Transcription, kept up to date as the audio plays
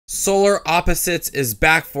Solar Opposites is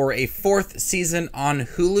back for a 4th season on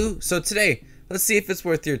Hulu. So today, let's see if it's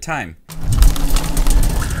worth your time.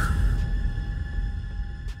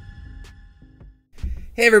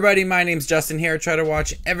 Hey everybody, my name's Justin here. I try to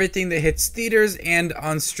watch everything that hits theaters and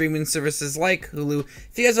on streaming services like Hulu.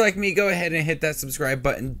 If you guys are like me, go ahead and hit that subscribe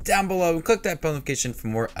button down below and click that bell notification for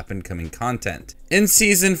more up and coming content. In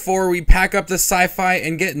season 4, we pack up the sci-fi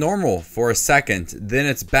and get normal for a second. Then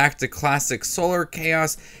it's back to classic solar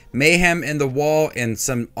chaos, mayhem in the wall, and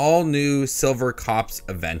some all new Silvercops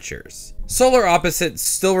adventures. Solar Opposites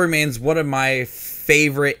still remains one of my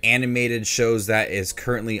favorite animated shows that is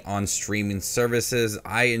currently on streaming services.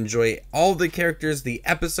 I enjoy all the characters, the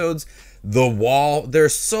episodes, the wall.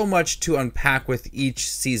 There's so much to unpack with each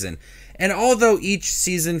season. And although each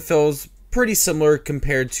season feels pretty similar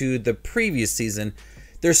compared to the previous season,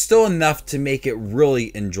 there's still enough to make it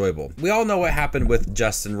really enjoyable. We all know what happened with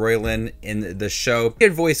Justin Roiland in the show. He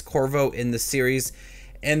had voiced Korvo in the series,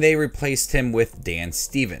 and they replaced him with Dan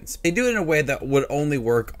Stevens. They do it in a way that would only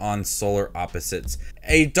work on Solar Opposites.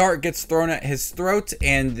 A dart gets thrown at his throat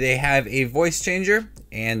and they have a voice changer,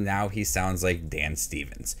 and now he sounds like Dan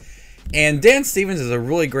Stevens. And Dan Stevens does a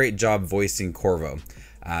really great job voicing Korvo.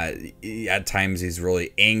 At times he's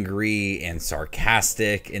really angry and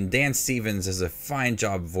sarcastic, and Dan Stevens does a fine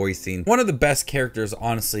job voicing one of the best characters,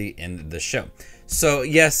 honestly, in the show. So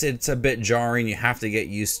yes, it's a bit jarring. You have to get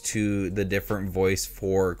used to the different voice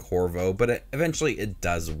for Korvo, but eventually it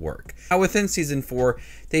does work. Now within season 4,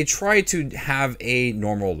 they try to have a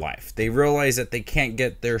normal life. They realize that they can't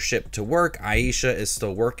get their ship to work. Aisha is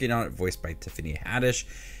still working on it, voiced by Tiffany Haddish.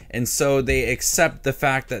 And so they accept the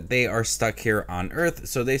fact that they are stuck here on Earth,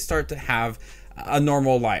 so they start to have a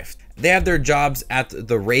normal life. They have their jobs at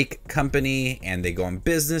the rake company and they go on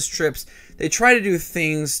business trips. They try to do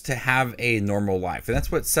things to have a normal life. And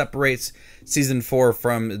that's what separates season 4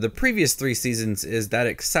 from the previous 3 seasons, is that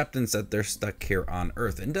acceptance that they're stuck here on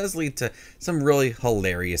Earth, and does lead to some really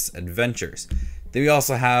hilarious adventures. Then we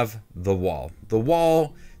also have the wall. The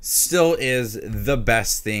wall still is the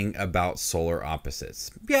best thing about Solar Opposites.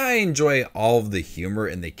 Yeah, I enjoy all of the humor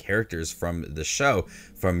and the characters from the show,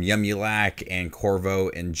 from Yumyulack and Korvo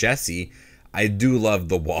and Jesse. I do love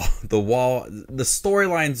the wall. The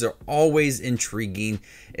storylines are always intriguing.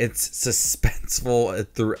 It's suspenseful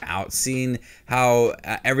throughout, seeing how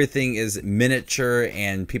everything is miniature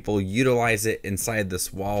and people utilize it inside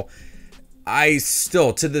this wall. I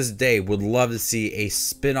still, to this day, would love to see a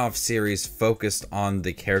spin-off series focused on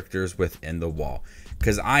the characters within the wall,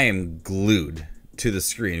 because I am glued to the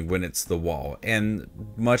screen when it's the wall. And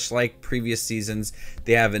much like previous seasons,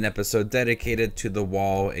 they have an episode dedicated to the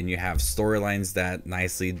wall, and you have storylines that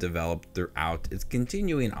nicely develop throughout. It's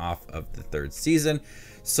continuing off of the 3rd season,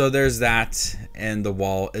 so there's that, and the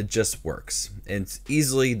wall, it just works. It's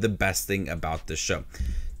easily the best thing about the show.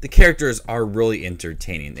 The characters are really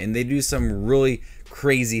entertaining, and they do some really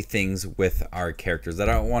crazy things with our characters that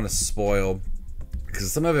I don't want to spoil,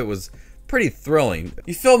 because some of it was pretty thrilling.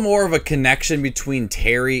 You feel more of a connection between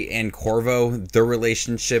Terry and Korvo. Their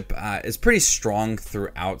relationship is pretty strong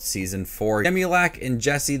throughout season 4. Yumyulack and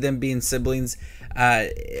Jesse, them being siblings,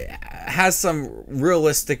 has some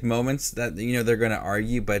realistic moments that, you know, they're going to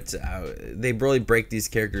argue, but they really break these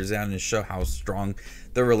characters down and show how strong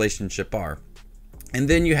their relationship are. And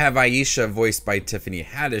then you have Aisha, voiced by Tiffany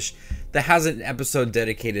Haddish, that has an episode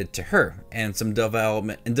dedicated to her and some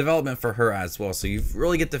development for her as well. So you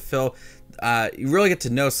really get to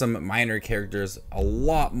know some minor characters a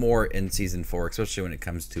lot more in season 4, especially when it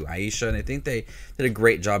comes to Aisha. And I think they did a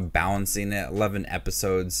great job balancing it. 11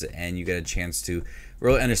 episodes, and you get a chance to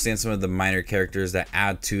really understand some of the minor characters that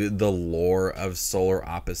add to the lore of Solar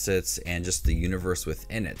Opposites and just the universe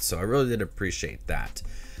within it. So I really did appreciate that.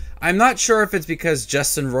 I'm not sure if it's because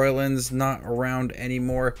Justin Roiland's not around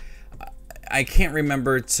anymore. I can't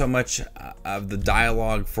remember so much of the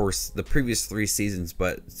dialogue for the previous 3 seasons,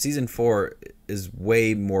 but season 4 is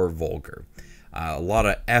way more vulgar. A lot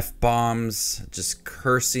of F-bombs, just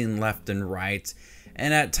cursing left and right.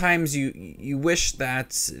 And at times you wish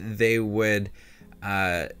that they would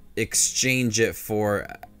exchange it for,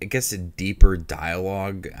 I guess, a deeper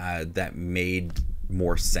dialogue that made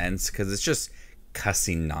more sense, because it's just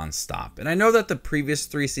cussing nonstop. And I know that the previous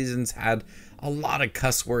 3 seasons had a lot of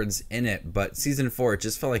cuss words in it, but season 4, it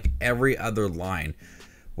just felt like every other line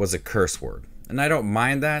was a curse word. And I don't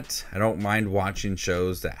mind that. I don't mind watching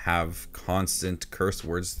shows that have constant curse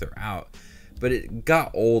words throughout, but it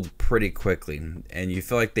got old pretty quickly, and you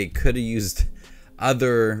feel like they could have used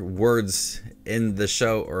other words in the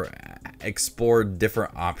show or explored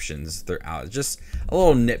different options throughout. Just a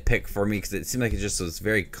little nitpick for me, because it seemed like it just was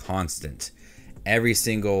very constant. every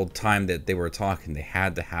single time that they were talking, they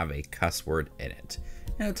had to have a cuss word in it.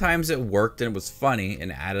 And at times it worked and it was funny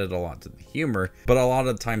and added a lot to the humor, but a lot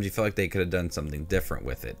of times you feel like they could have done something different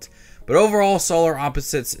with it. But overall, Solar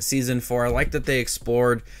Opposites Season 4, I like that they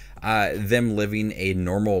explored them living a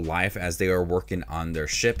normal life as they are working on their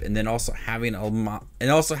ship, and then also having a lot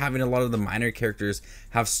of the minor characters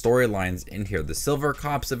have storylines in here. The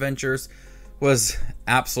Silvercops adventures was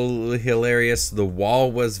absolutely hilarious. The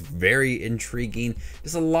Wall was very intriguing.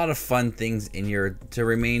 There's a lot of fun things in here to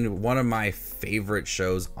remain one of my favorite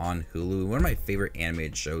shows on Hulu, one of my favorite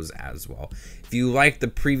animated shows as well. If you like the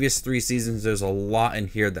previous 3 seasons, there's a lot in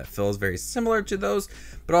here that feels very similar to those,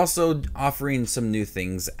 but also offering some new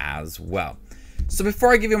things as well. So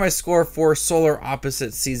before I give you my score for Solar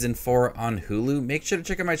Opposites Season 4 on Hulu, make sure to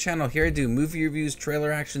check out my channel. Here I do movie reviews,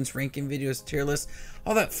 trailer actions, ranking videos, tier lists,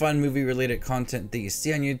 all that fun movie related content that you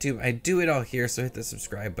see on YouTube. I do it all here, so hit the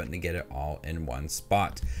subscribe button to get it all in one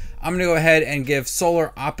spot. I'm going to go ahead and give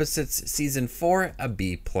Solar Opposites Season 4 a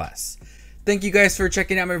B+. Thank you guys for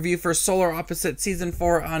checking out my review for Solar Opposites Season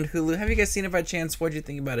 4 on Hulu. Have you guys seen it by chance? What did you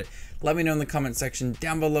think about it? Let me know in the comment section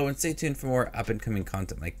down below, and stay tuned for more up and coming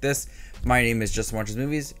content like this. My name is Justin Watches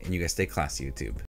Movies, and you guys stay classy, YouTube.